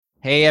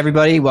Hey,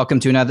 everybody. Welcome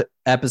to another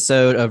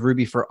episode of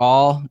Ruby for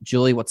All.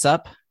 Julie, what's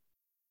up?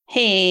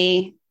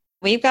 Hey,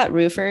 we've got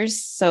roofers,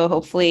 so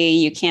hopefully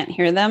you can't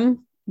hear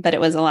them, but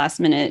it was a last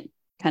minute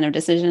kind of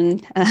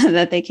decision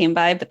that they came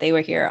by, but they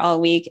were here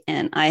all week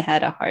and I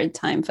had a hard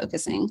time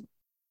focusing.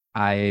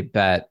 I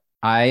bet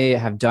I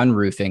have done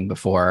roofing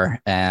before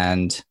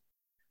and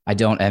I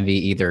don't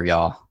envy either of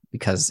y'all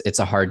because it's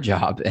a hard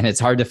job and it's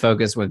hard to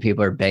focus when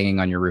people are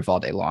banging on your roof all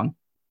day long.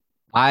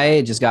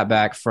 I just got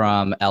back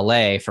from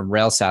LA from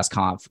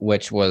RailsAssConf,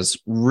 which was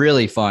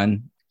really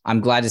fun.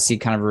 I'm glad to see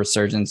kind of a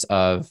resurgence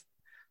of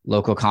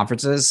local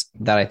conferences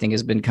that I think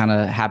has been kind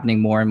of happening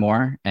more and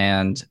more.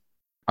 And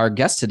our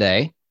guest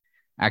today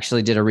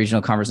actually did a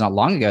regional conference not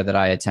long ago that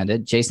I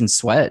attended, Jason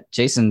Swett.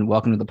 Jason,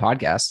 welcome to the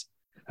podcast.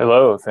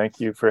 Hello, thank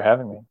you for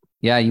having me.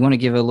 Yeah, you want to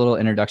give a little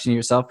introduction to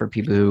yourself for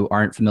people who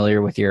aren't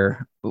familiar with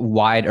your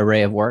wide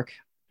array of work?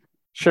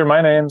 Sure,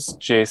 my name's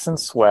Jason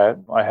Swett.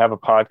 I have a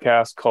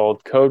podcast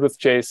called Code with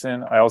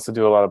Jason. I also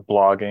do a lot of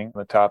blogging on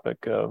the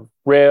topic of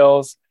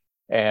Rails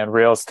and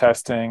Rails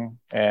testing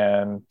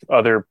and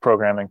other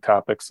programming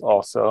topics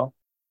also.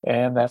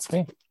 And that's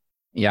me.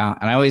 Yeah,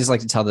 and I always like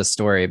to tell this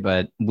story,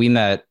 but we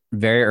met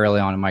very early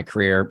on in my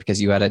career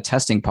because you had a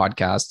testing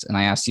podcast and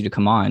I asked you to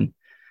come on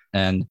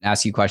and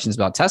ask you questions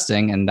about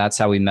testing. And that's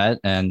how we met.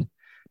 And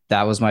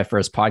that was my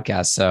first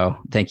podcast. So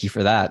thank you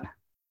for that.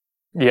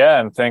 Yeah,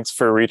 and thanks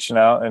for reaching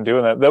out and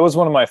doing that. That was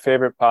one of my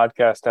favorite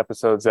podcast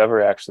episodes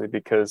ever, actually,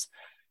 because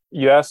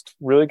you asked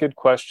really good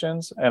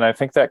questions. And I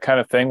think that kind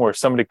of thing where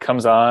somebody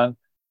comes on,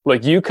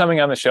 like you coming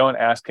on the show and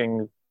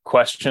asking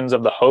questions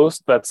of the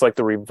host, that's like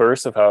the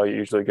reverse of how it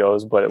usually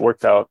goes, but it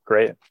worked out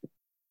great.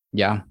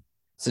 Yeah.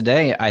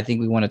 Today, I think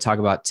we want to talk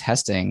about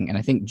testing. And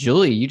I think,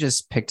 Julie, you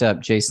just picked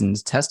up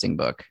Jason's testing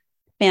book.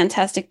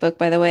 Fantastic book,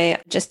 by the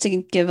way. Just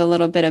to give a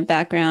little bit of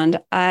background,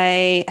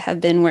 I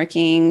have been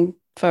working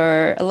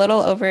for a little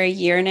over a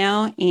year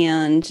now,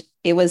 and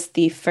it was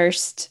the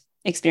first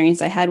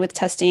experience I had with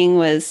testing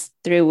was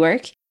through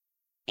work.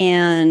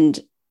 And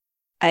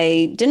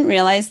I didn't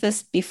realize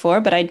this before,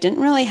 but I didn't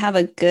really have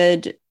a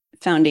good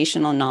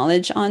foundational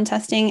knowledge on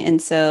testing.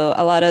 And so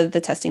a lot of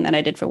the testing that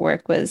I did for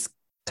work was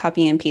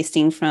copying and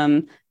pasting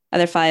from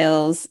other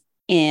files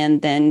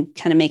and then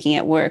kind of making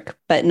it work,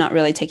 but not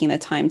really taking the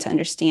time to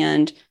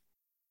understand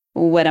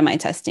what am I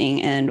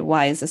testing and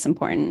why is this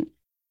important.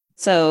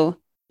 So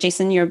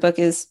Jason, your book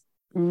is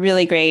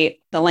really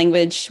great. The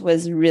language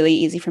was really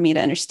easy for me to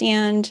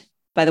understand.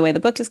 By the way, the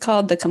book is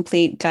called The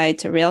Complete Guide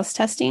to Rails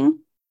Testing.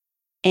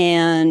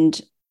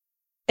 And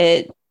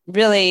it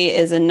really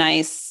is a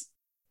nice,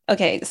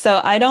 okay, so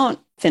I don't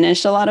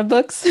finish a lot of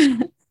books.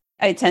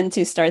 I tend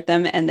to start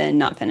them and then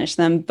not finish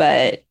them,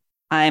 but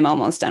I'm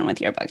almost done with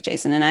your book,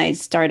 Jason. And I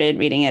started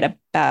reading it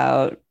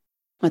about,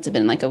 what's it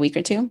been, like a week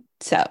or two?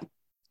 So.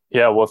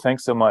 Yeah, well,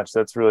 thanks so much.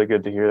 That's really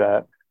good to hear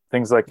that.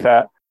 Things like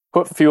that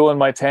put fuel in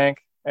my tank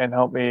and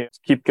help me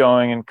keep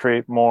going and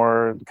create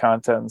more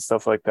content and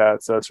stuff like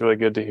that. So it's really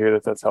good to hear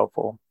that that's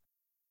helpful.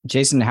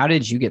 Jason, how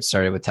did you get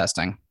started with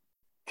testing?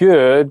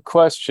 Good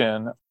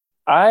question.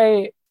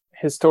 I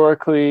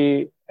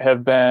historically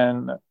have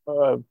been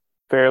a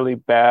fairly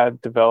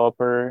bad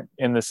developer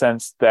in the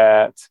sense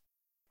that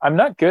I'm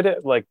not good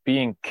at like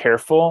being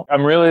careful.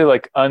 I'm really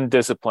like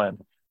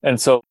undisciplined.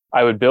 And so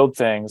I would build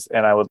things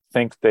and I would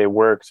think they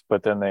worked,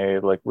 but then they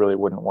like really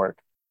wouldn't work.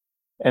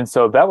 And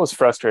so that was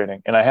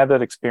frustrating. And I had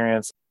that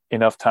experience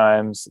enough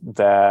times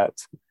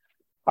that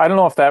I don't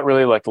know if that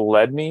really like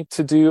led me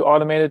to do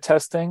automated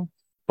testing.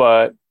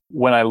 But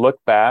when I look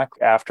back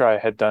after I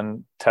had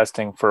done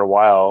testing for a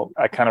while,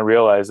 I kind of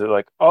realized that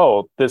like,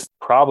 oh, this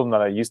problem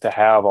that I used to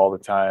have all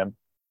the time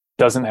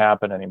doesn't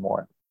happen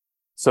anymore.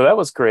 So that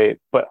was great.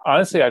 But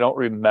honestly, I don't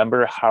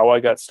remember how I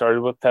got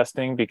started with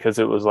testing because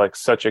it was like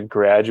such a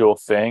gradual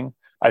thing.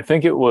 I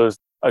think it was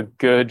a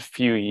good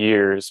few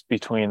years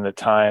between the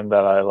time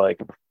that I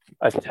like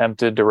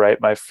attempted to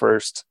write my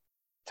first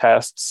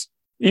tests,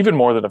 even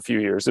more than a few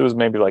years. It was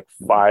maybe like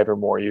 5 or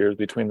more years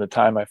between the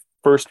time I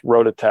first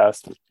wrote a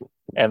test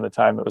and the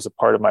time it was a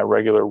part of my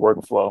regular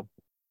workflow.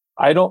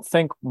 I don't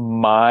think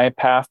my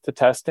path to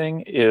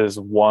testing is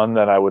one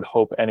that I would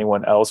hope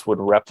anyone else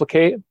would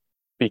replicate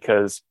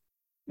because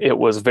it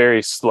was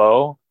very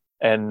slow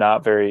and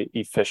not very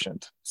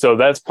efficient. So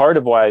that's part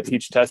of why I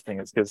teach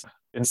testing is because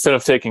instead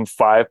of taking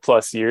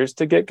 5+ years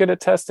to get good at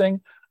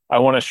testing, I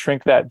want to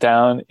shrink that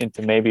down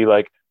into maybe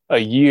like a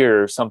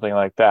year or something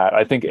like that.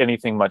 I think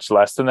anything much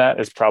less than that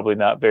is probably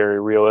not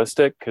very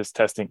realistic because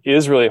testing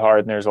is really hard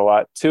and there's a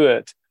lot to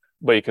it,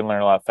 but you can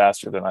learn a lot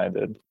faster than I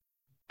did.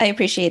 I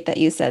appreciate that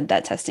you said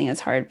that testing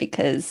is hard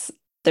because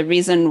the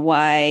reason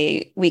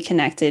why we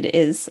connected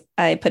is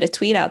I put a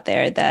tweet out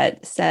there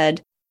that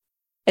said,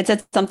 it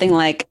said something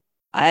like,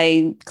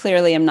 I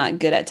clearly am not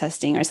good at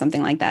testing or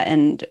something like that.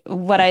 And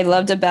what I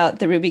loved about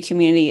the Ruby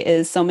community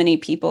is so many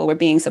people were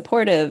being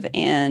supportive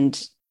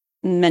and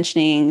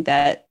mentioning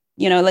that,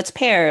 let's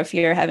pair if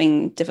you're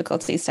having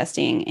difficulties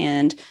testing.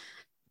 And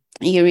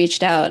you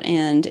reached out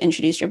and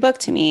introduced your book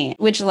to me,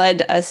 which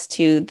led us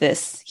to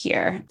this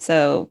here.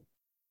 So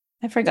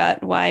I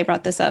forgot why I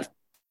brought this up.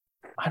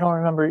 I don't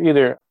remember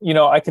either.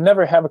 I can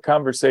never have a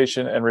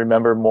conversation and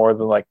remember more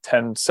than like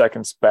 10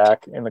 seconds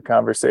back in the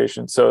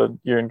conversation. So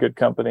you're in good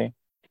company.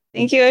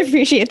 Thank you. I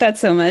appreciate that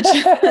so much.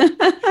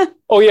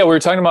 Oh, yeah. We were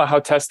talking about how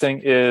testing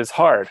is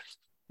hard.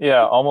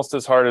 Yeah, almost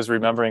as hard as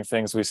remembering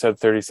things we said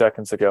 30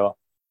 seconds ago.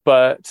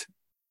 But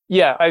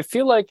yeah, I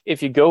feel like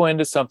if you go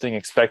into something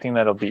expecting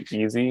that it'll be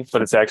easy,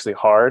 but it's actually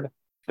hard,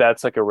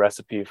 that's like a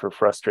recipe for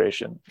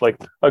frustration. Like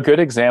a good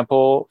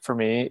example for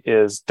me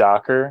is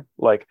Docker.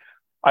 Like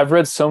I've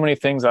read so many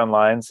things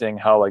online saying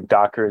how like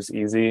Docker is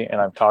easy, and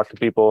I've talked to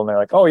people and they're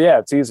like, oh yeah,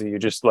 it's easy. You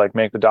just like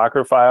make the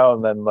Docker file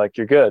and then like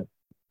you're good.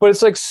 But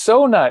it's like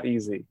so not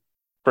easy.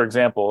 For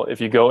example,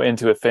 if you go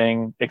into a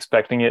thing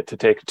expecting it to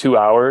take 2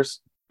 hours,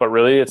 but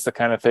really it's the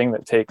kind of thing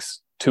that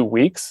takes 2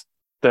 weeks,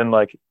 then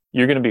like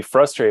you're going to be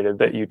frustrated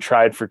that you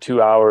tried for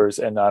 2 hours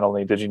and not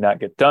only did you not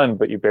get done,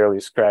 but you barely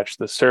scratched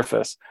the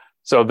surface.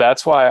 So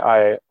that's why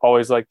I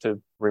always like to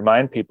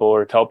remind people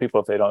or tell people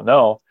if they don't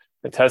know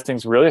that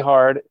testing's really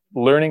hard.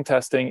 Learning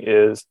testing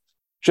is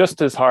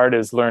just as hard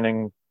as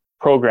learning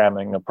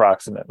programming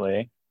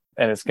approximately,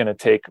 and it's going to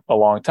take a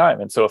long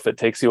time. And so if it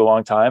takes you a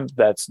long time,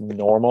 that's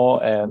normal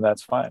and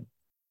that's fine.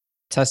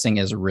 Testing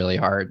is really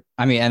hard.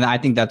 I mean, and I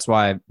think that's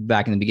why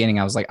back in the beginning,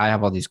 I was like, I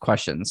have all these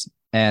questions,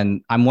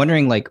 and I'm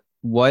wondering like,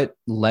 what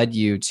led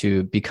you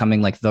to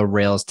becoming like the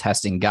Rails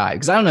testing guy?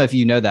 Because I don't know if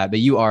you know that, but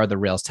you are the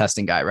Rails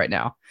testing guy right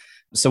now.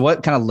 So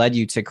what kind of led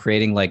you to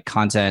creating like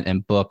content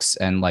and books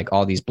and like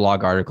all these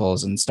blog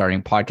articles and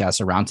starting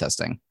podcasts around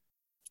testing?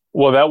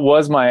 Well, that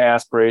was my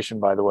aspiration,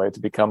 by the way, to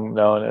become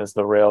known as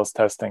the Rails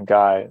testing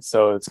guy.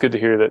 So it's good to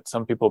hear that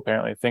some people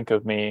apparently think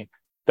of me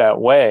that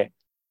way.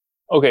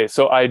 Okay,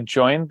 so I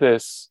joined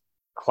this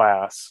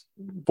class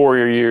 4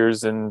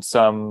 years and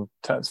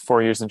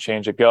 4 years and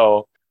change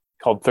ago,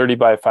 called 30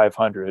 by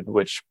 500,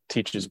 which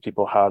teaches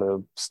people how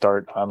to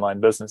start online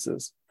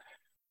businesses.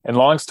 And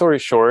long story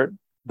short,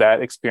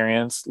 that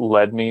experience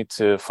led me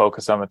to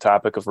focus on the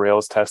topic of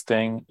Rails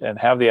testing and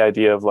have the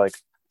idea of like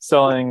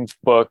selling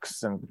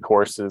books and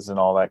courses and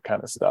all that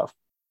kind of stuff.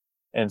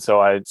 And so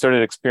I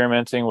started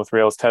experimenting with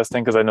Rails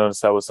testing because I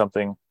noticed that was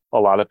something a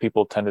lot of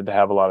people tended to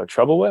have a lot of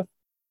trouble with.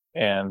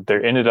 And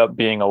there ended up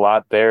being a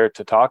lot there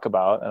to talk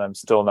about. And I'm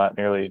still not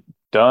nearly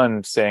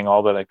done saying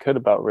all that I could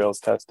about Rails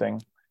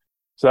testing.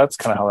 So that's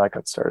kind of how that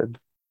got started.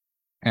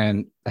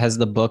 And has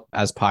the book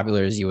as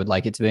popular as you would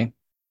like it to be?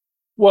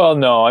 Well,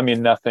 no, I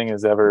mean, nothing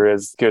is ever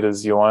as good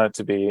as you want it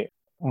to be.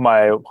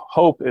 My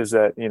hope is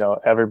that,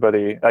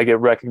 I get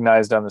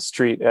recognized on the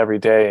street every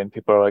day and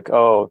people are like,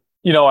 oh,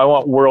 I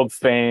want world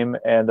fame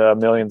and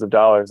millions of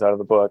dollars out of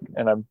the book.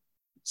 And I'm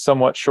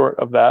somewhat short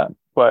of that,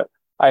 but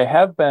I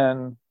have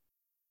been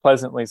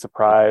pleasantly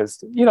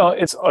surprised.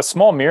 It's a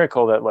small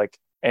miracle that like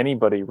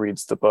anybody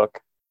reads the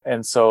book.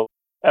 And so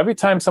every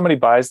time somebody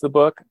buys the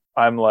book,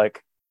 I'm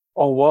like,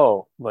 oh,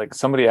 whoa, like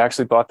somebody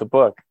actually bought the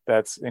book.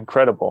 That's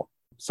incredible.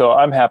 So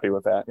I'm happy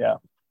with that. Yeah.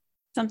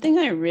 Something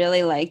I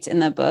really liked in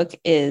the book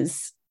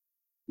is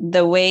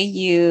the way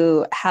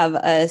you have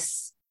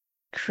us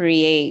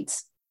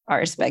create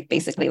our spec,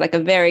 basically like a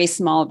very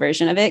small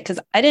version of it. Cause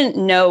I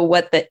didn't know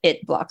what the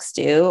it blocks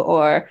do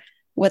or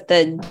what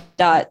the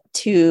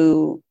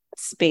 .2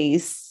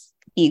 space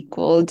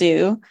equal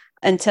do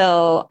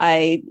until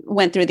I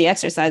went through the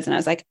exercise and I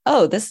was like,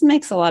 oh, this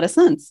makes a lot of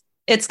sense.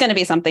 It's going to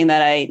be something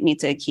that I need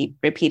to keep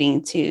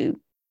repeating to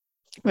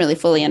really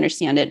fully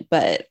understand it.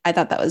 But I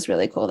thought that was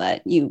really cool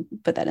that you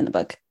put that in the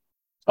book.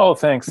 Oh,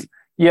 thanks.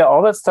 Yeah,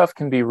 all that stuff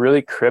can be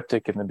really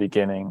cryptic in the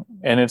beginning.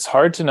 And it's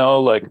hard to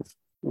know like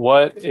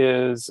what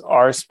is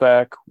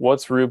RSpec,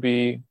 what's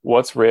Ruby,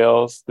 what's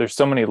Rails. There's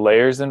so many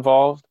layers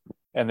involved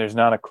and there's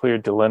not a clear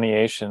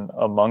delineation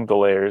among the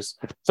layers.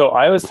 So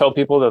I always tell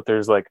people that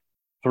there's like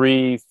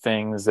 3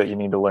 things that you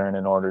need to learn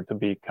in order to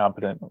be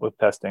competent with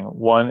testing.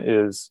 One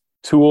is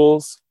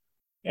tools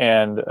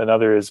and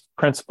another is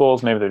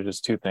principles. Maybe they're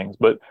just 2 things,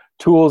 but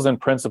tools and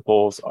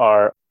principles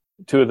are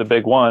 2 of the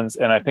big ones.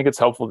 And I think it's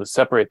helpful to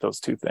separate those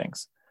 2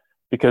 things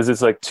because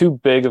it's like too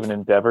big of an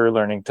endeavor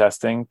learning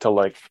testing to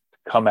like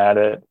come at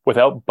it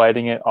without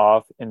biting it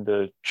off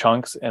into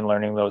chunks and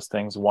learning those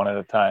things one at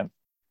a time.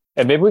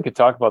 And maybe we could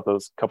talk about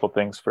those couple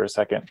things for a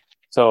second.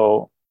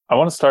 So I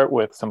want to start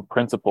with some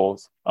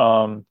principles.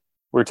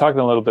 We were talking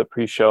a little bit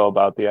pre-show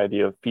about the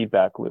idea of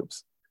feedback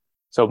loops.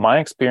 So my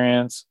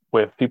experience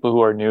with people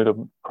who are new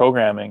to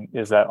programming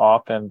is that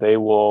often they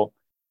will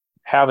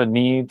have a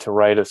need to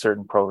write a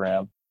certain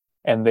program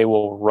and they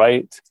will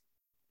write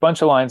a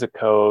bunch of lines of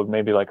code,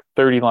 maybe like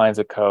 30 lines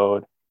of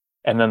code,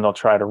 and then they'll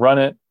try to run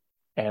it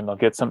and they'll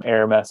get some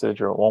error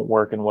message or it won't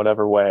work in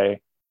whatever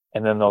way.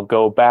 And then they'll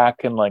go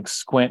back and like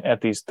squint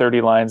at these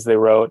 30 lines they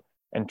wrote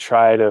and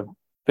try to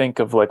think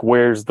of like,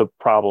 where's the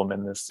problem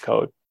in this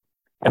code?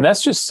 And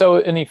that's just so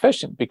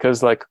inefficient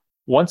because like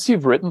once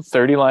you've written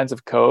 30 lines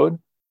of code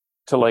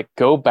to like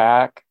go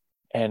back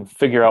and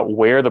figure out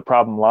where the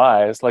problem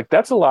lies, like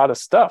that's a lot of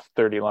stuff,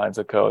 30 lines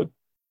of code.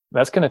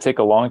 That's going to take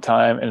a long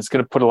time and it's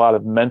going to put a lot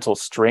of mental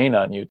strain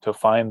on you to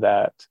find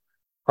that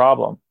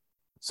problem.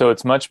 So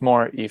it's much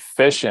more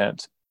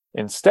efficient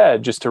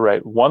instead just to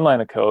write 1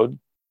 line of code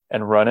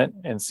and run it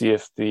and see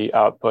if the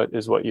output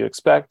is what you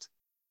expect.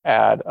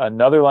 Add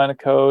another line of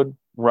code,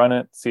 run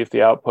it, see if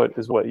the output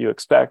is what you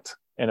expect.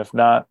 And if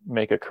not,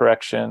 make a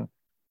correction,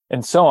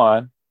 and so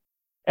on.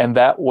 And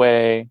that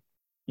way,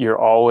 you're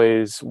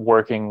always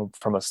working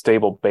from a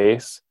stable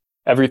base.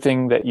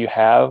 Everything that you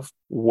have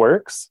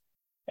works.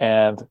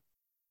 And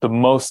the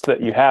most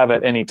that you have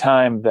at any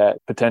time that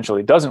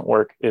potentially doesn't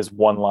work is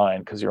one line,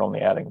 because you're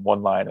only adding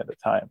one line at a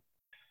time.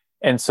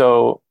 And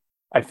so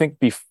I think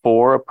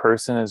before a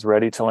person is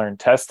ready to learn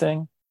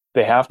testing,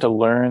 they have to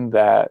learn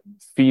that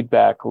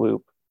feedback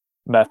loop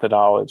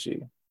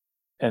methodology.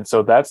 And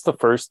so that's the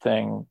first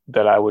thing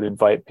that I would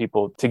invite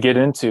people to get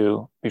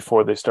into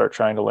before they start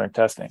trying to learn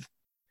testing.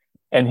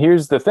 And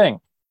here's the thing,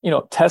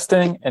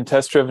 testing and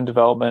test-driven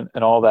development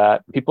and all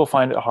that, people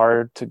find it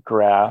hard to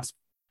grasp,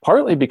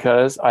 partly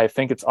because I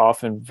think it's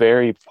often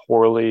very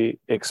poorly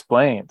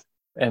explained.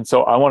 And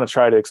so I want to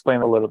try to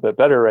explain a little bit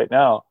better right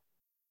now.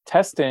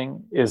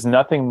 Testing is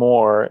nothing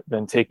more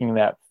than taking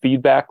that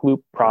feedback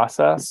loop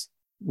process,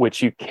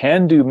 which you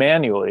can do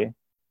manually,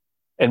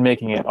 and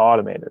making it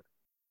automated.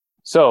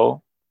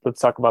 So let's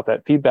talk about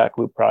that feedback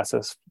loop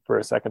process for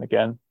a second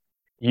again.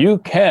 You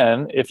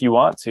can, if you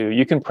want to,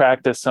 you can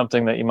practice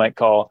something that you might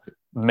call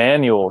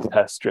manual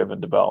test-driven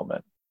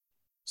development.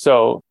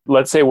 So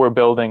let's say we're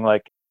building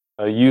like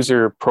a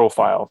user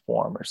profile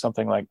form or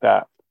something like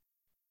that.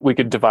 We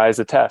could devise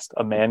a test,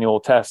 a manual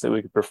test that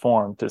we could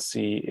perform to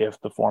see if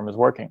the form is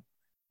working.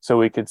 So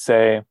we could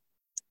say,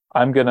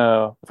 I'm going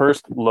to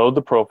first load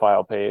the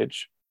profile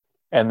page,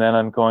 and then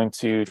I'm going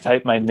to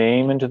type my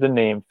name into the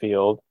name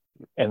field,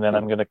 and then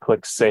I'm going to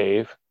click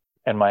save.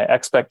 And my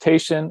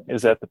expectation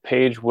is that the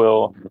page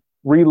will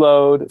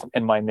reload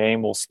and my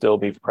name will still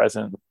be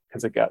present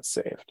because it got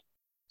saved.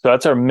 So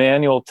that's our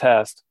manual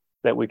test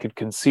that we could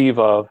conceive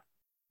of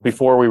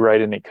before we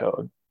write any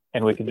code.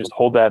 And we can just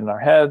hold that in our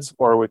heads,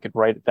 or we could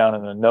write it down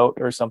in a note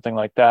or something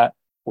like that.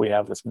 We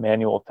have this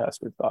manual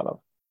test we've thought of.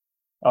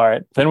 All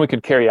right, then we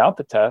could carry out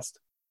the test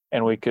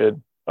and we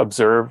could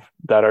observe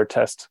that our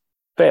test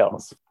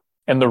fails.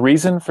 And the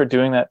reason for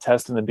doing that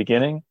test in the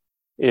beginning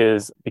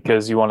is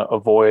because you want to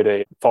avoid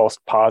a false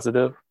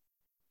positive.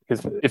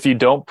 Because if you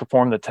don't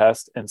perform the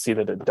test and see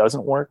that it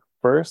doesn't work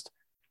first,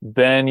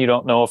 then you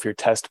don't know if your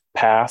test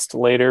passed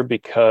later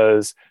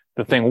because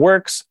the thing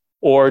works,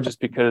 or just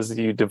because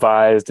you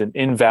devised an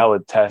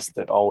invalid test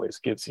that always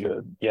gives you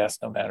a yes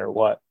no matter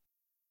what.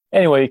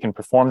 Anyway, you can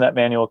perform that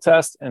manual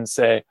test and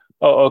say,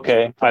 oh,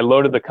 okay, I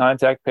loaded the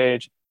contact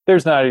page.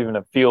 There's not even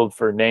a field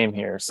for name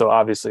here. So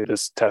obviously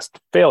this test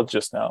failed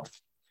just now.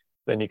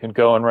 Then you can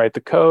go and write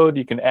the code.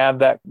 You can add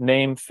that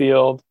name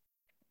field,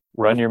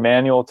 run your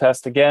manual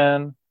test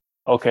again.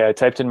 Okay, I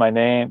typed in my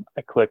name.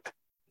 I clicked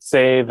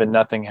save and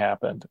nothing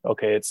happened.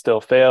 Okay, it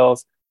still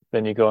fails.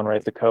 Then you go and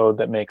write the code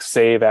that makes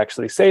save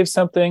actually save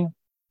something.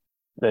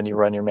 Then you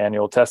run your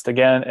manual test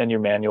again and your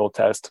manual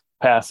test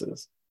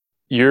passes.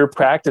 You're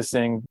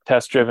practicing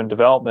test-driven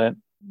development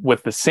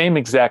with the same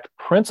exact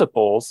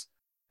principles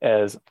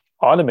as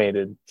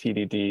automated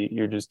TDD.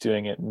 You're just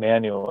doing it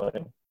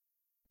manually.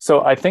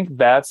 So I think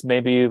that's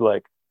maybe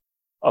like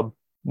a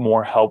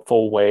more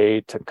helpful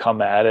way to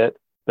come at it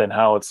than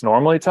how it's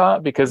normally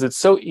taught, because it's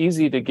so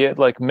easy to get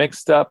like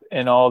mixed up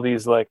in all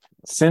these like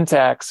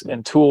syntax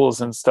and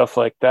tools and stuff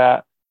like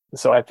that.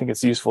 So I think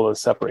it's useful to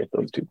separate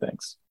those two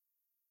things.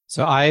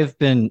 So I've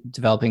been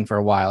developing for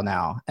a while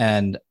now,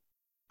 and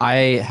I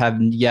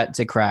have yet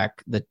to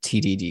crack the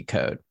TDD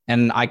code.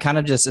 And I kind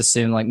of just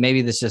assume like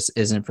maybe this just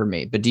isn't for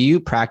me. But do you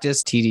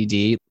practice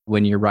TDD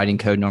when you're writing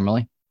code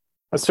normally?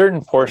 A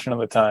certain portion of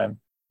the time.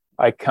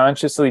 I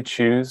consciously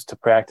choose to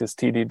practice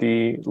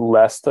TDD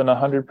less than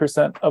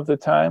 100% of the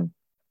time,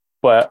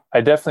 but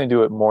I definitely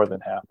do it more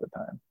than half the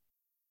time.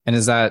 And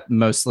is that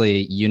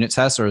mostly unit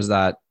tests, or is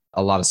that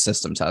a lot of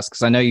system tests?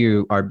 Because I know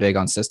you are big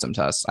on system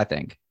tests, I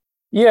think.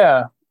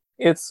 Yeah,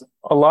 it's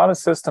a lot of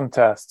system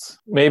tests,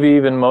 maybe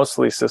even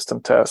mostly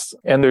system tests.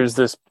 And there's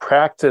this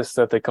practice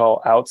that they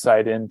call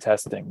outside-in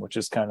testing, which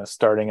is kind of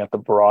starting at the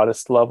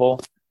broadest level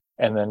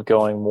and then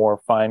going more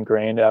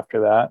fine-grained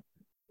after that.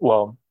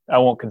 Well, I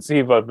won't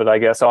conceive of, but I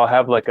guess I'll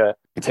have like a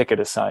ticket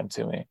assigned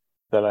to me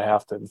that I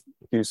have to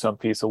do some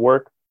piece of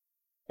work.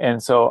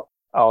 And so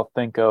I'll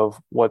think of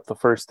what the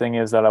first thing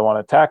is that I want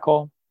to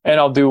tackle, and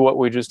I'll do what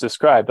we just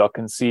described. I'll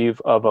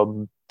conceive of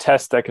a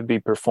test that could be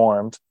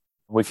performed.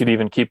 We could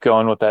even keep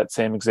going with that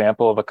same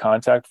example of a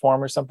contact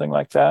form or something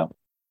like that.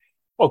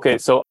 Okay,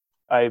 so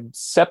I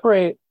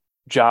separate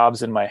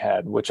jobs in my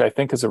head, which I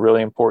think is a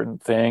really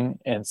important thing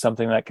and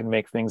something that can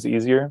make things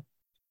easier.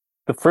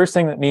 The first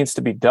thing that needs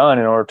to be done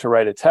in order to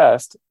write a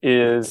test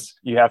is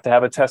you have to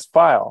have a test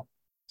file.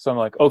 So I'm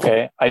like,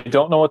 okay, I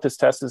don't know what this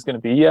test is going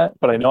to be yet,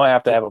 but I know I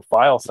have to have a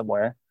file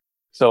somewhere.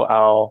 So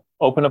I'll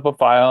open up a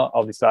file.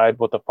 I'll decide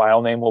what the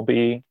file name will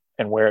be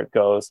and where it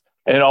goes.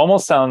 And it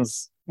almost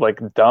sounds like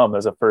dumb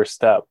as a first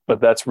step,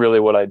 but that's really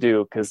what I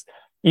do, because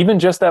even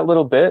just that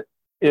little bit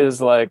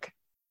is like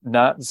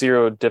not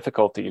zero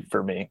difficulty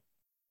for me.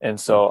 And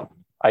so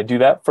I do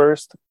that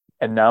first.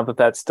 And now that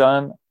that's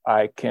done,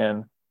 I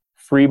can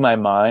free my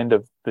mind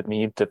of the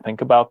need to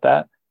think about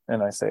that.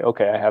 And I say,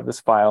 okay, I have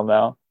this file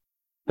now.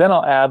 Then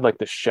I'll add like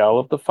the shell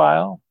of the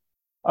file.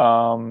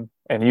 And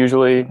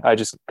usually I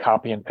just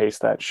copy and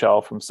paste that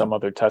shell from some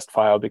other test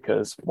file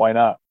because why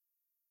not?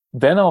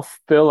 Then I'll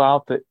fill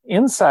out the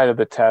inside of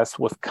the test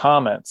with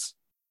comments.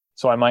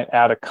 So I might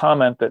add a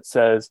comment that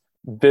says,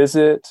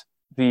 visit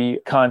the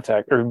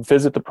contact or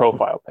visit the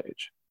profile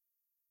page.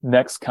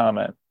 Next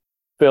comment,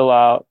 fill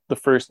out the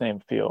first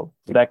name field.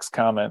 Next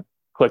comment,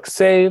 click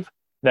save.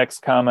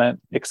 Next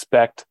comment,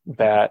 expect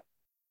that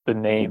the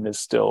name is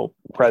still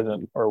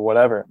present or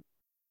whatever.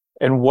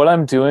 And what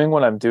I'm doing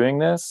when I'm doing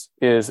this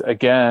is,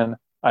 again,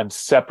 I'm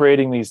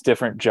separating these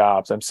different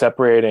jobs. I'm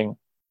separating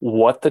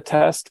what the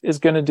test is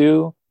going to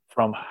do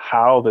from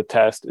how the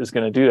test is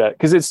going to do that.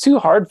 Because it's too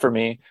hard for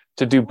me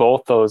to do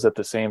both those at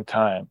the same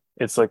time.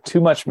 It's like too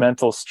much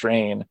mental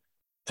strain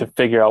to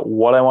figure out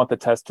what I want the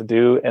test to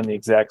do and the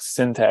exact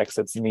syntax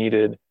that's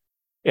needed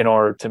in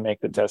order to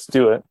make the test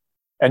do it.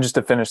 And just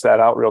to finish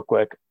that out real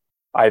quick,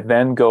 I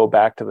then go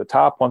back to the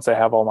top once I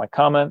have all my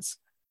comments,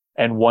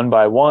 and one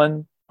by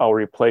one, I'll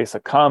replace a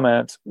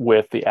comment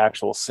with the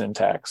actual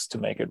syntax to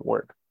make it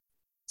work.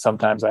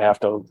 Sometimes I have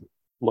to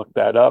look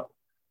that up,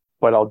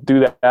 but I'll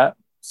do that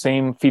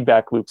same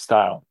feedback loop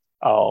style.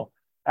 I'll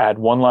add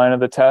one line of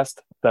the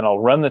test, then I'll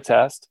run the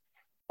test,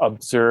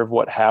 observe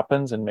what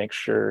happens, and make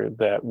sure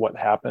that what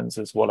happens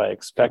is what I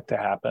expect to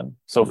happen.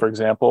 So for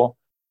example,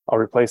 I'll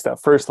replace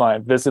that first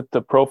line, visit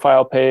the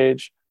profile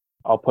page.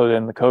 I'll put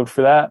in the code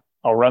for that.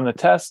 I'll run the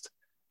test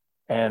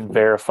and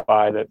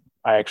verify that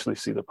I actually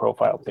see the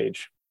profile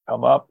page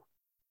come up.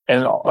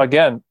 And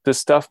again, this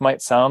stuff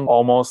might sound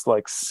almost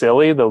like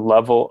silly, the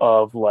level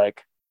of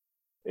like,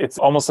 it's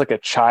almost like a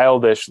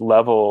childish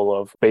level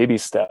of baby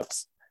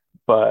steps,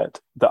 but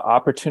the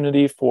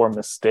opportunity for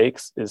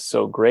mistakes is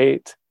so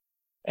great.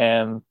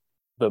 And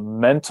the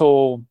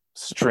mental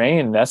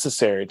strain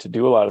necessary to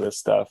do a lot of this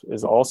stuff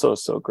is also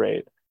so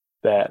great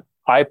that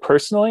I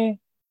personally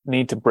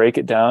need to break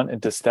it down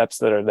into steps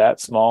that are that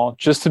small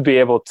just to be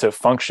able to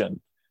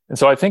function. And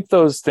so I think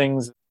those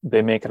things,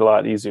 they make it a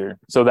lot easier.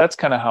 So that's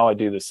kind of how I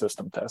do the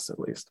system tests, at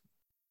least.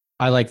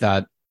 I like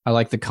that. I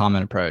like the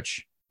comment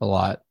approach a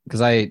lot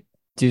because I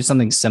do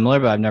something similar,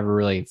 but I've never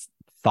really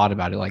thought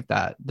about it like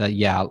that. That,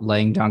 yeah,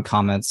 laying down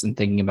comments and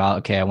thinking about,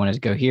 okay, I wanted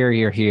to go here,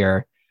 here,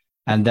 here,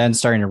 and then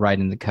starting to write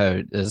in the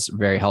code is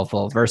very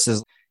helpful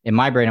versus in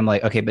my brain, I'm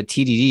like, okay, but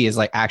TDD is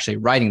like actually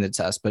writing the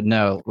test. But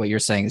no, what you're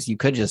saying is you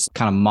could just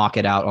kind of mock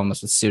it out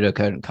almost with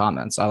pseudocode and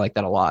comments. I like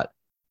that a lot.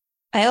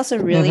 I also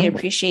really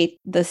appreciate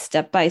the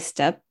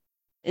step-by-step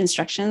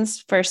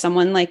instructions for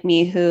someone like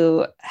me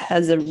who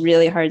has a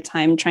really hard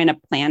time trying to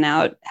plan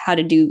out how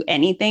to do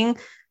anything.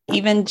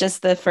 Even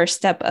just the first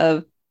step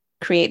of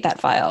create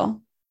that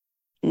file,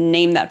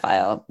 name that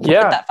file, put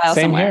that file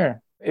same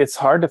somewhere. Here. It's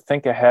hard to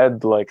think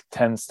ahead like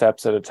 10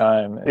 steps at a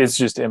time. It's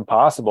just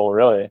impossible,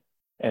 really.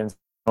 And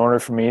in order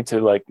for me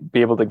to like be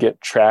able to get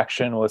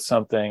traction with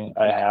something,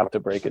 I have to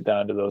break it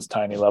down to those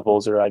tiny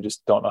levels, or I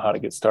just don't know how to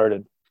get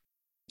started.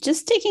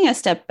 Just taking a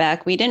step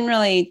back, we didn't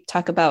really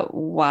talk about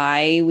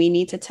why we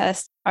need to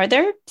test. Are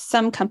there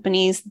some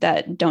companies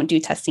that don't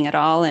do testing at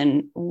all?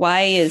 And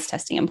why is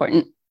testing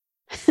important?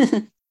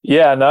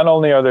 Yeah, not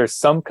only are there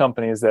some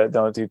companies that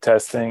don't do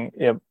testing,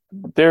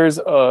 there's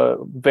a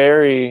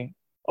very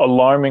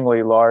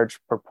alarmingly large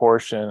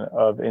proportion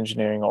of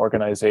engineering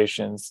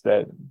organizations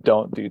that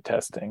don't do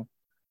testing.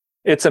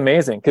 It's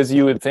amazing because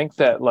you would think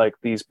that like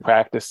these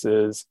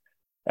practices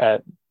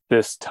at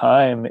this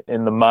time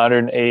in the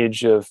modern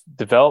age of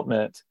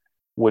development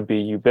would be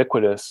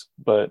ubiquitous,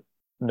 but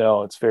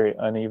no, it's very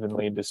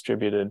unevenly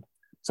distributed.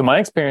 So my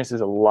experience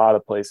is a lot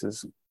of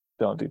places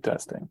don't do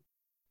testing.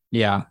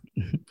 Yeah,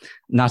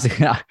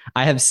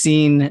 I have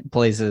seen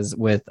places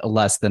with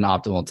less than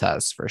optimal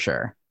tests for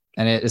sure.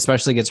 And it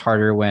especially gets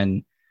harder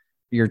when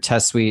your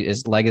test suite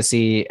is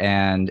legacy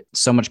and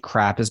so much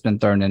crap has been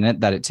thrown in it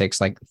that it takes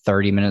like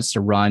 30 minutes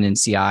to run in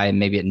CI and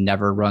maybe it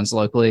never runs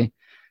locally.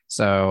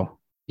 So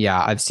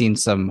yeah, I've seen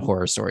some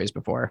horror stories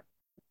before.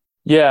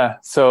 Yeah,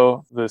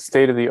 so the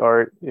state of the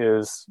art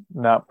is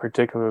not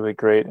particularly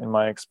great in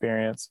my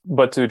experience.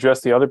 But to address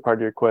the other part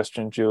of your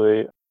question,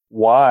 Julie,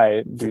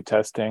 why do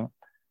testing?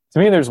 To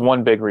me, there's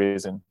one big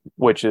reason,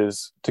 which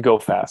is to go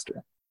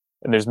faster.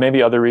 And there's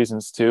maybe other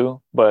reasons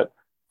too, but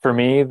for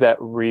me, that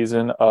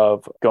reason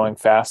of going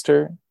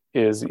faster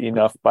is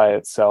enough by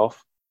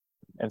itself.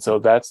 And so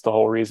that's the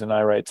whole reason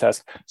I write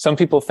tests. Some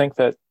people think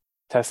that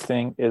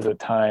testing is a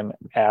time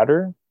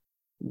adder,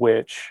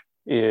 which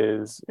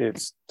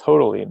it's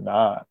totally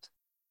not.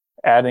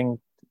 Adding,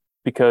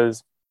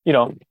 because,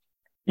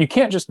 you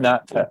can't just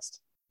not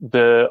test.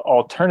 The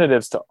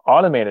alternatives to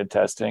automated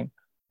testing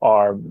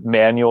are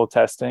manual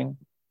testing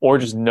or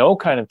just no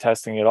kind of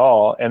testing at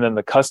all. And then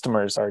the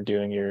customers are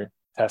doing your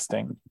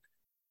testing.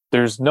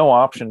 There's no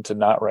option to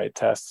not write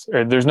tests,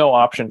 or there's no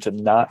option to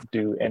not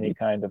do any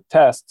kind of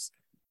tests.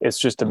 It's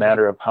just a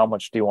matter of how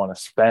much do you want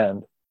to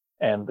spend.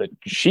 And the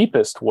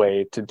cheapest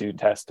way to do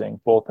testing,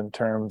 both in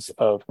terms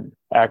of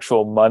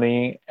actual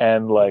money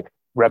and like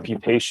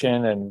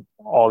reputation and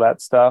all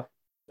that stuff,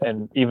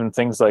 and even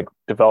things like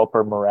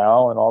developer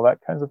morale and all that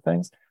kinds of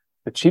things,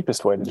 the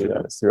cheapest way to do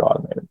that is through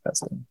automated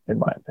testing, in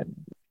my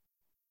opinion.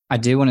 I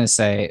do want to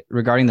say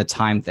regarding the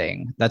time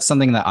thing, that's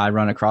something that I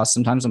run across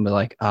sometimes. I'm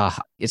like,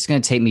 it's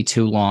going to take me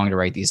too long to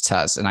write these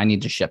tests and I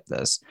need to ship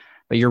this.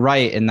 But you're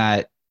right in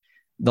that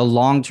the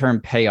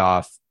long-term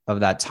payoff of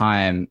that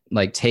time,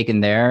 like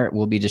taken there,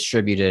 will be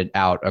distributed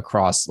out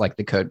across like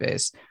the code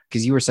base.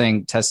 Because you were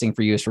saying testing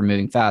for you is for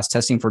moving fast.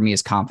 Testing for me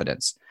is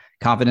confidence.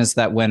 Confidence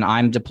that when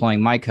I'm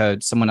deploying my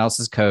code, someone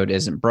else's code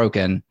isn't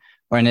broken.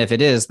 And if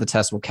it is, the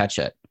test will catch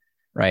it.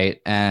 Right.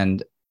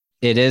 And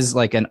it is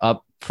like an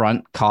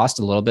upfront cost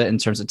a little bit in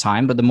terms of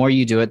time, but the more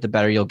you do it, the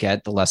better you'll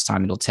get, the less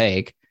time it'll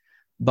take.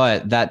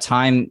 But that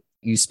time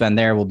you spend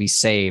there will be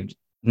saved,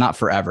 not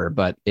forever,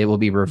 but it will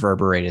be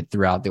reverberated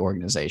throughout the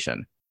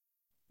organization.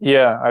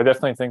 Yeah, I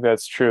definitely think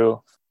that's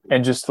true.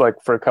 And just like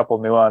for a couple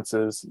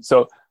nuances.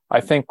 So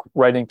I think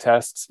writing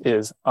tests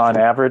is on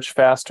average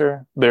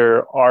faster.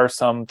 There are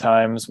some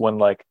times when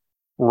like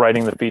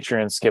writing the feature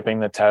and skipping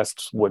the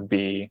tests would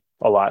be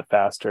a lot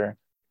faster.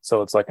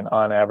 So it's like an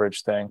on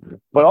average thing.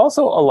 But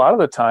also a lot of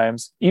the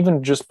times,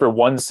 even just for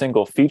one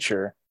single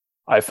feature,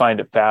 I find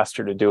it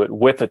faster to do it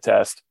with a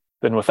test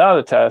than without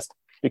a test,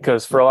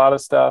 because for a lot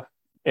of stuff,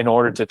 in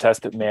order to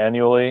test it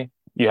manually,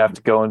 you have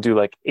to go and do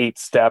like 8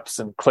 steps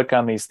and click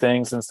on these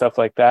things and stuff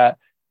like that.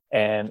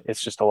 And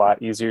it's just a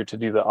lot easier to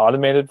do the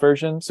automated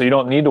version. So you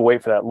don't need to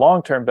wait for that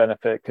long-term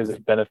benefit because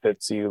it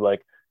benefits you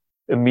like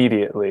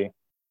immediately.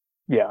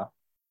 Yeah.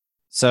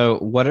 So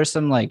what are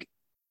some like,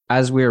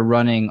 as we're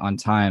running on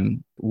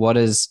time, what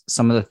is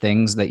some of the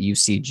things that you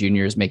see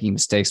juniors making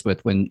mistakes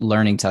with when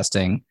learning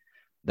testing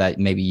that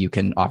maybe you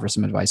can offer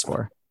some advice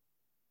for?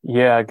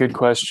 Yeah, good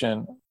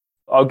question.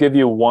 I'll give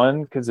you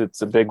one because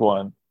it's a big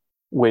one,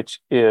 which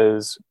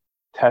is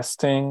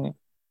testing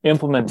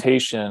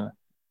implementation,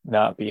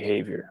 not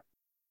behavior.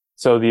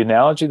 So the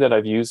analogy that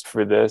I've used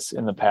for this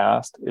in the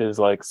past is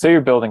like, say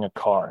you're building a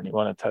car and you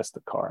want to test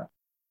the car.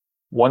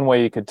 One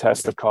way you could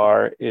test the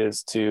car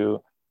is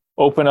to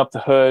open up the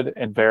hood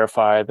and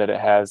verify that it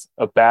has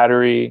a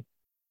battery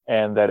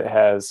and that it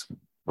has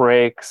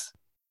brakes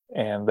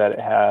and that it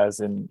has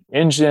an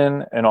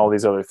engine and all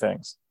these other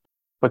things.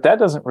 But that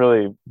doesn't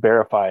really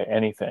verify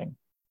anything.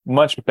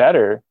 Much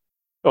better,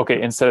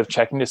 okay, instead of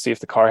checking to see if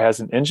the car has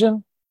an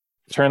engine,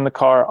 turn the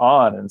car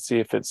on and see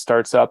if it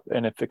starts up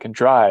and if it can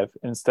drive.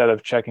 Instead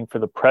of checking for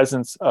the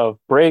presence of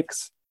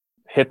brakes,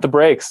 hit the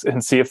brakes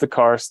and see if the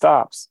car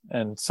stops,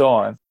 and so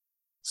on.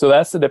 So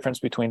that's the difference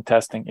between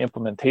testing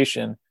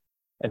implementation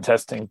and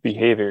testing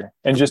behavior.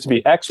 And just to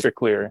be extra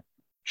clear,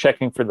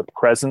 checking for the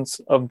presence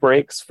of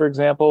brakes, for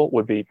example,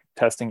 would be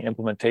testing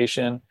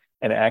implementation,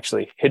 and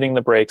actually hitting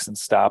the brakes and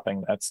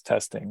stopping, that's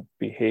testing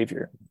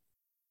behavior.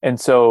 And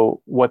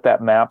so what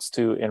that maps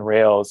to in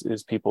Rails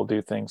is people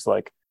do things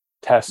like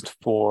test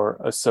for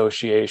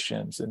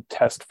associations and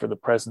test for the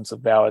presence of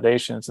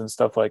validations and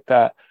stuff like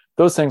that.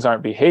 Those things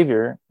aren't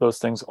behavior. Those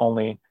things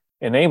only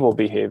enable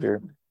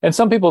behavior. And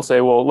some people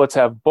say, well, let's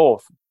have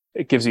both.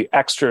 It gives you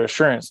extra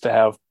assurance to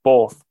have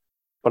both.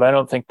 But I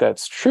don't think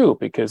that's true,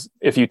 because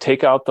if you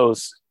take out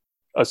those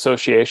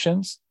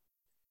associations,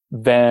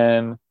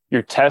 then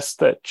your tests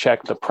that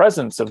check the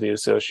presence of the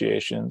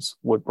associations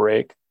would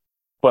break,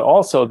 but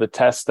also the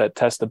tests that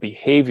test the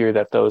behavior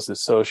that those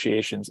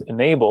associations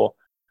enable,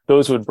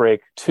 those would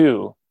break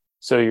too.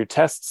 So your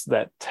tests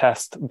that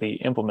test the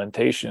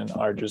implementation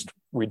are just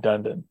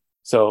redundant.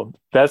 So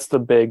that's the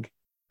big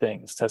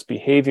thing, is test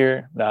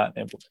behavior, not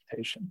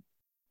implementation.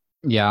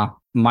 Yeah.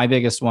 My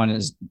biggest one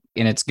is,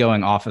 and it's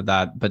going off of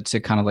that, but to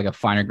kind of like a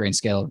finer grain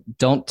scale,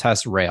 don't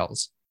test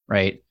Rails,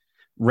 right?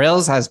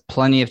 Rails has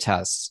plenty of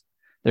tests.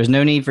 There's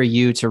no need for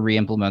you to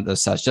re-implement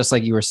those tests. Just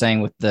like you were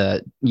saying with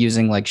the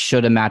using like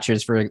shoulda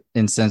matches, for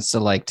instance, to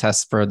like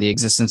test for the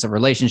existence of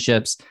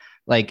relationships,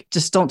 like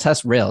just don't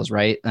test Rails,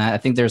 right? And I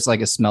think there's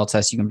like a smell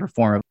test you can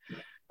perform.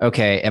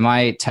 Okay, am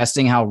I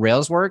testing how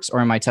Rails works, or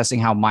am I testing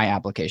how my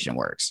application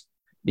works?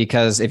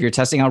 Because if you're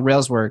testing how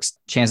Rails works,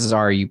 chances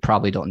are you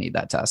probably don't need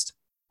that test.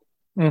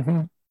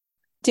 Mm-hmm.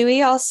 Do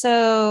we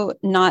also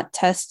not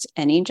test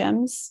any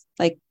gems?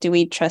 Like, do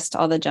we trust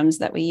all the gems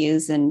that we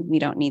use and we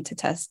don't need to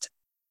test?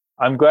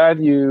 I'm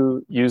glad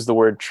you use the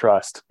word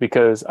trust,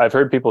 because I've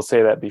heard people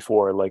say that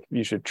before, like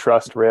you should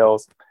trust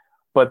Rails,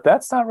 but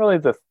that's not really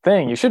the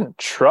thing. You shouldn't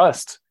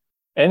trust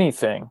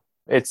anything.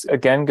 It's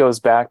again goes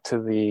back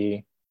to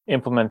the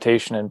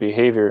implementation and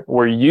behavior.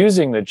 We're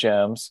using the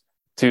gems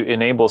to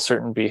enable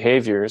certain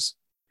behaviors.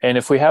 And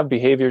if we have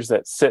behaviors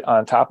that sit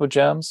on top of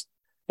gems,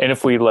 and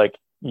if we like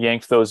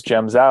yanked those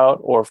gems out,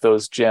 or if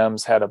those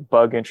gems had a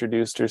bug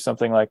introduced or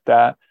something like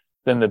that,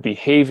 then the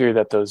behavior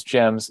that those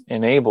gems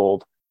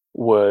enabled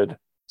would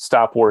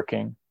stop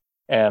working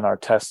and our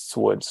tests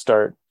would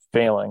start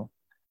failing.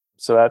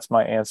 So that's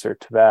my answer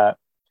to that.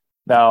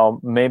 Now,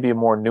 maybe a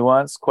more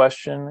nuanced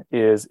question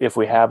is, if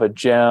we have a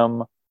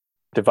gem,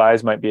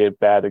 devise might be a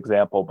bad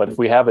example, but if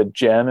we have a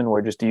gem and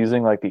we're just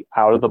using like the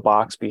out of the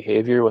box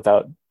behavior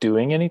without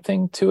doing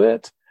anything to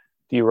it,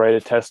 do you write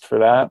a test for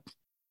that?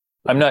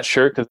 I'm not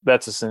sure, because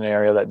that's a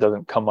scenario that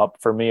doesn't come up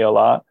for me a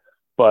lot.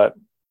 But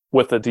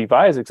with the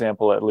devise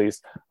example, at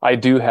least, I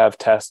do have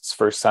tests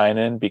for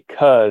sign-in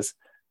because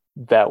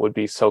that would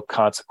be so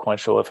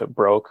consequential if it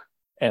broke.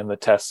 And the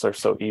tests are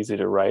so easy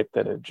to write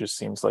that it just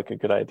seems like a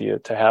good idea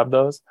to have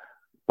those.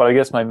 But I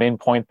guess my main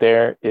point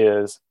there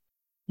is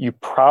you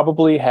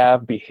probably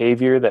have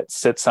behavior that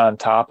sits on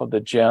top of the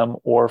gem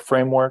or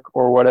framework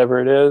or whatever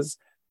it is.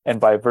 And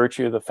by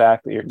virtue of the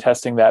fact that you're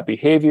testing that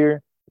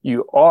behavior,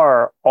 you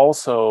are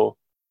also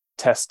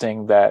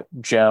testing that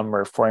gem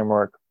or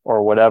framework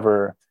or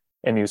whatever.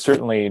 And you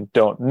certainly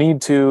don't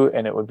need to,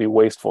 and it would be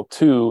wasteful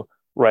to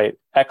write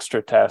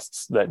extra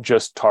tests that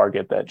just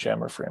target that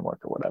gem or framework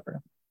or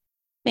whatever.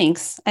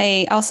 Thanks.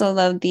 I also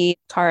love the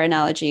car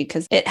analogy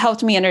because it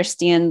helped me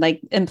understand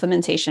like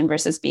implementation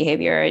versus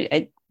behavior.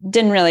 I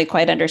didn't really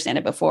quite understand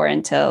it before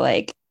until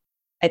like,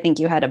 I think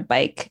you had a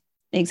bike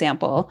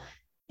example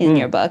in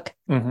your book.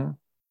 Mm-hmm.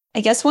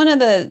 I guess one of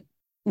the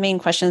main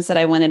questions that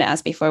I wanted to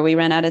ask before we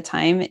run out of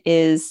time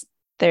is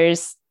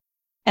there's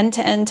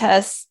end-to-end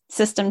tests,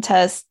 system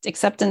tests,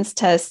 acceptance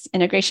tests,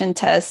 integration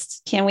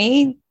tests. Can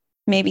we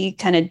maybe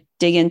kind of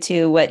dig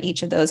into what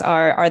each of those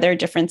are? Are there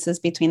differences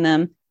between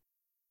them?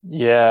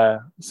 Yeah.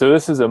 So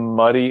this is a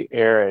muddy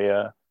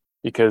area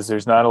because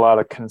there's not a lot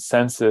of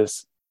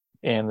consensus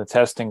in the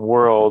testing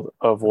world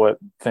of what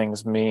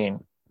things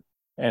mean.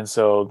 And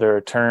so there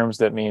are terms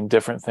that mean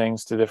different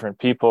things to different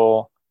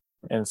people.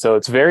 And so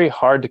it's very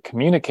hard to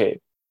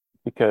communicate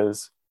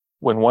because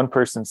when one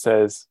person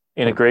says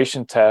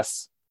integration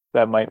tests,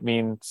 that might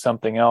mean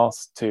something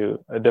else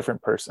to a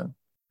different person.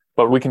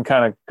 But we can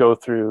kind of go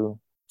through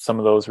some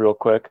of those real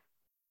quick.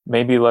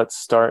 Maybe let's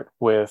start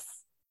with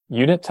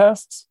unit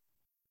tests.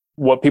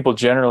 What people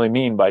generally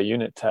mean by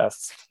unit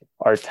tests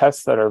are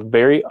tests that are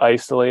very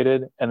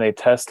isolated and they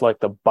test like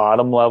the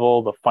bottom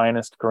level, the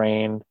finest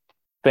grained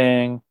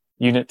thing.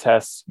 Unit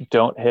tests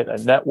don't hit a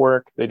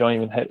network. They don't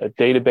even hit a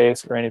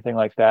database or anything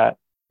like that.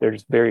 They're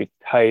just very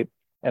tight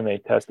and they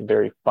test a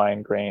very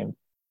fine grained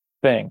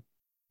thing.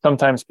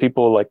 Sometimes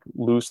people like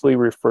loosely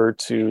refer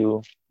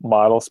to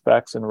model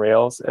specs and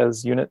Rails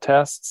as unit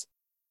tests.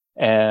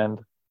 And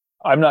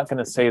I'm not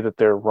going to say that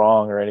they're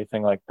wrong or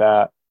anything like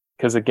that,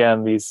 because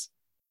again, these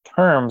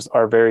terms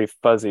are very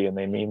fuzzy and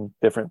they mean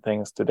different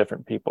things to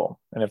different people.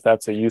 And if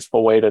that's a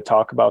useful way to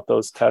talk about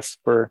those tests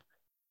for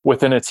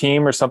within a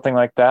team or something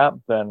like that,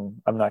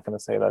 then I'm not going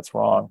to say that's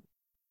wrong.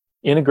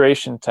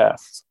 Integration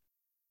tests,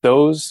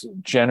 those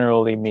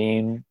generally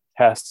mean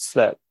tests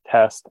that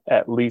test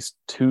at least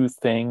two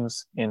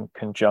things in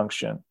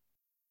conjunction.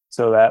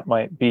 So that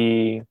might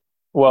be,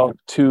 well,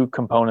 two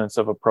components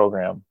of a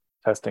program,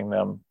 testing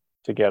them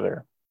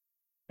together.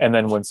 And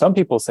then when some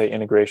people say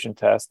integration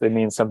test, they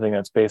mean something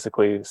that's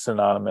basically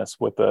synonymous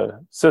with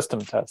a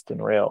system test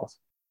in Rails.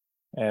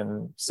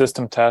 And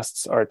system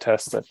tests are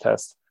tests that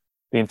test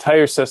the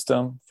entire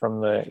system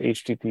from the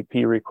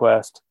HTTP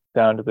request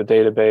down to the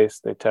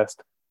database. They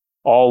test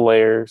all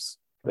layers.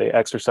 They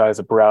exercise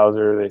a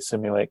browser. They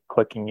simulate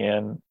clicking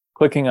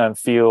on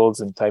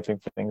fields and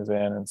typing things in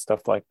and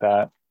stuff like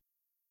that.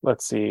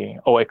 Let's see.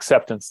 Oh,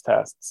 acceptance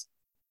tests.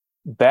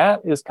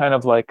 That is kind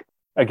of like,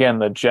 again,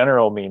 the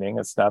general meaning.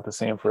 It's not the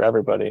same for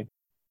everybody,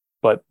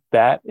 but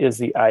that is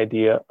the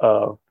idea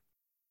of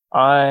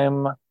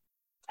I'm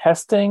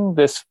testing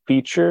this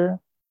feature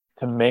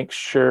to make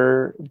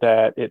sure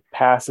that it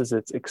passes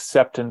its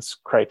acceptance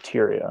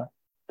criteria.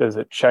 Does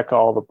it check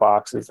all the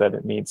boxes that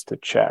it needs to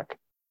check?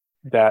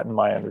 That, in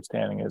my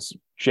understanding, is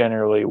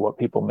generally what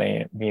people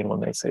may mean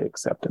when they say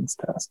acceptance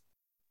test.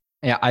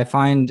 Yeah, I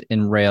find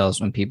in Rails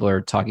when people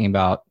are talking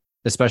about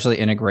especially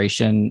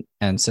integration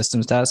and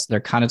systems tests, they're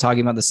kind of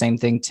talking about the same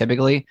thing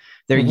typically.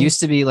 There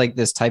used to be like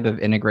this type of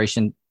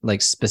integration,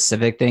 like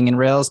specific thing in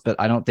Rails, but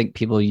I don't think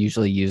people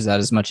usually use that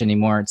as much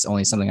anymore. It's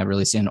only something I've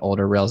really seen in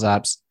older Rails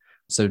apps.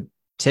 So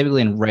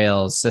typically in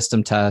Rails,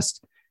 system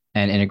test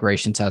and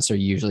integration tests are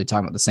usually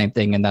talking about the same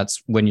thing. And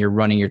that's when you're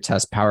running your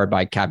test powered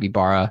by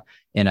Capybara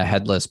in a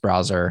headless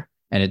browser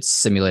and it's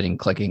simulating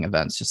clicking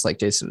events, just like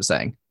Jason was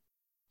saying.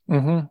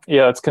 Mm-hmm.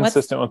 Yeah, it's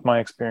consistent with my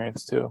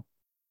experience too.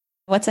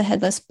 What's a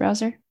headless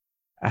browser?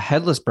 A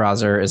headless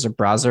browser is a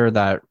browser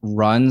that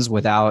runs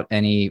without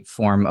any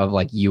form of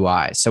like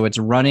UI. So it's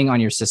running on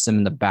your system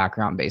in the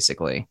background,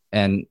 basically.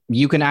 And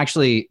you can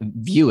actually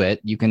view it.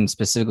 You can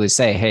specifically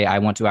say, hey, I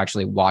want to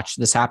actually watch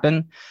this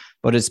happen.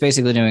 But it's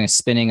basically doing is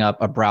spinning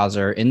up a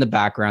browser in the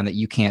background that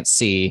you can't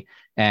see.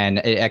 And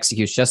it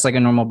executes just like a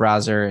normal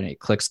browser and it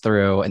clicks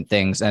through and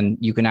things. And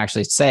you can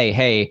actually say,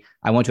 hey,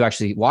 I want to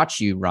actually watch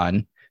you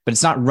run. But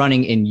it's not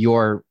running in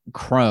your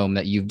Chrome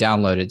that you've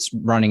downloaded. It's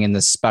running in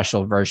this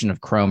special version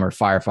of Chrome or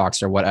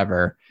Firefox or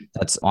whatever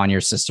that's on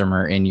your system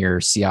or in your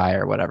CI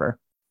or whatever.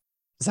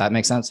 Does that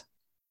make sense?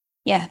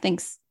 Yeah,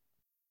 thanks.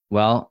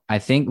 Well, I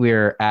think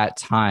we're at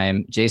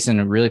time. Jason,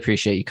 I really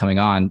appreciate you coming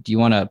on. Do you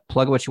want to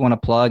plug what you want to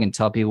plug and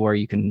tell people where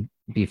you can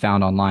be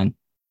found online?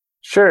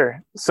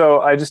 Sure.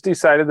 So I just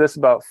decided this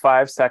about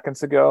 5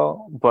 seconds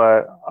ago,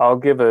 but I'll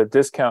give a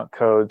discount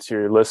code to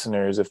your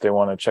listeners if they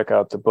want to check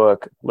out the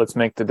book. Let's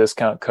make the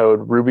discount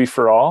code Ruby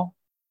for All.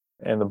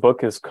 And the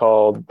book is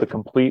called The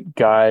Complete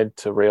Guide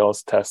to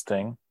Rails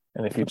Testing.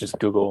 And if you just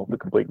Google the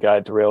complete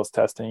guide to Rails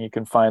testing, you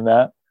can find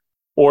that.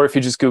 Or if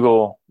you just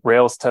Google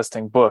Rails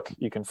testing book,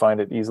 you can find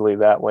it easily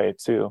that way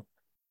too.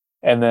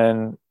 And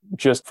then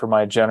just for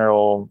my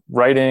general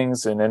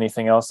writings and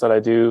anything else that I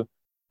do,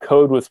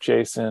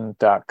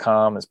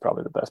 codewithjason.com is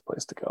probably the best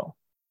place to go.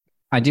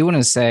 I do want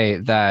to say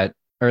that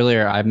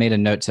earlier I made a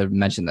note to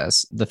mention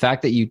this. The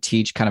fact that you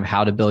teach kind of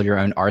how to build your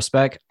own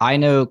RSpec, I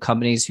know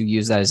companies who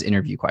use that as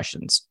interview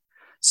questions.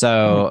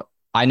 So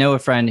I know a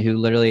friend who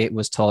literally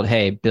was told,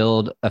 hey,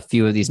 build a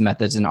few of these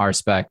methods in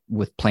RSpec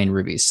with plain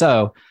Ruby.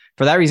 So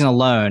for that reason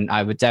alone,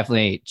 I would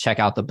definitely check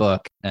out the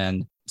book,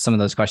 and some of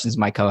those questions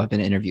might come up in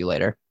an interview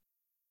later.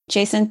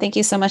 Jason, thank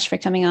you so much for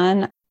coming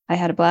on. I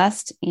had a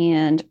blast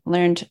and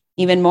learned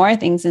even more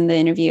things in the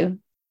interview.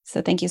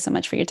 So thank you so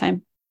much for your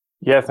time.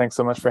 Yeah, thanks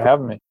so much for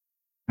having me.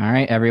 All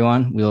right,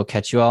 everyone. We will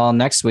catch you all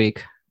next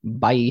week.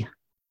 Bye.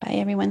 Bye,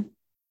 everyone.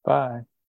 Bye.